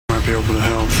might be able to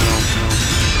help.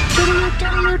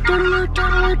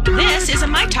 This is a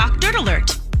My Talk Dirt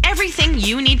Alert. Everything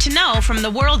you need to know from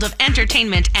the world of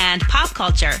entertainment and pop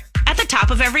culture at the top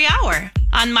of every hour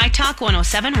on My Talk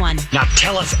 107.1. Now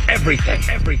tell us everything.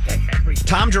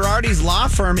 Tom Girardi's law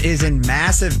firm is in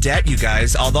massive debt, you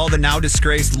guys. Although the now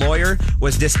disgraced lawyer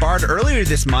was disbarred earlier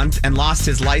this month and lost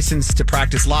his license to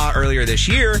practice law earlier this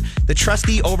year, the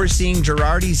trustee overseeing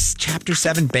Girardi's Chapter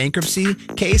 7 bankruptcy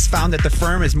case found that the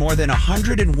firm is more than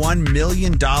 $101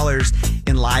 million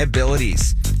in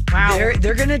liabilities. Wow.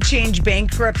 They're going to change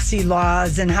bankruptcy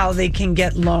laws and how they can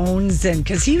get loans, and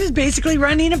because he was basically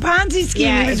running a Ponzi scheme.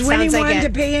 Yeah, he was it winning sounds like one it. to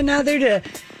pay another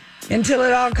until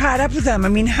it all caught up with him. I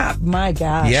mean, my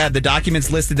gosh. Yeah, the documents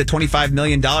listed the $25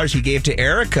 million he gave to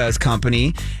Erica's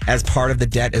company as part of the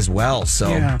debt as well.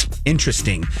 So,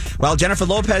 Interesting. While Jennifer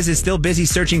Lopez is still busy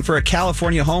searching for a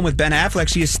California home with Ben Affleck,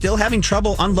 she is still having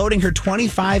trouble unloading her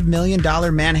 $25 million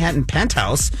Manhattan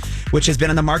penthouse, which has been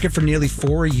on the market for nearly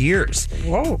 4 years.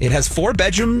 Whoa. It has four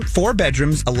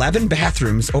bedrooms, 11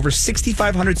 bathrooms, over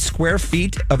 6,500 square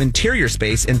feet of interior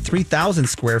space, and 3,000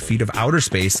 square feet of outer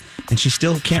space, and she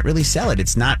still can't really sell it.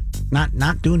 It's not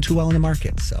doing too well in the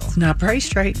market. So It's not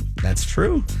priced right. that's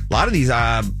true. A lot of these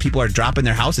people are dropping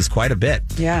their houses quite a bit.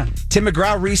 Yeah. Tim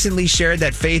McGraw recently shared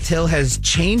that Faith Hill has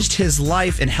changed his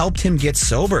life and helped him get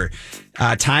sober.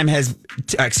 Tim has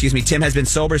been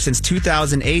sober since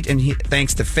 2008, and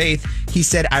thanks to Faith, he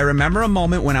said, "I remember a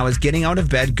moment when I was getting out of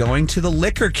bed, going to the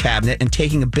liquor cabinet and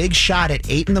taking a big shot at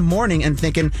 8 a.m. and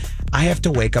thinking, I have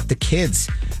to wake up the kids.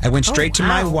 I went straight to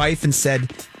my wife and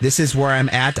said, this is where I'm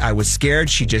at. I was scared.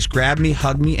 She just grabbed me,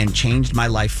 hugged me, and changed my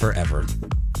life forever."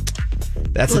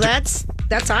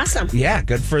 That's awesome. Yeah,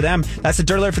 good for them. That's the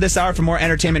Dirt Alert for this hour. For more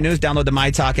entertainment news, download the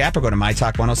My Talk app or go to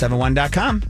mytalk1071.com.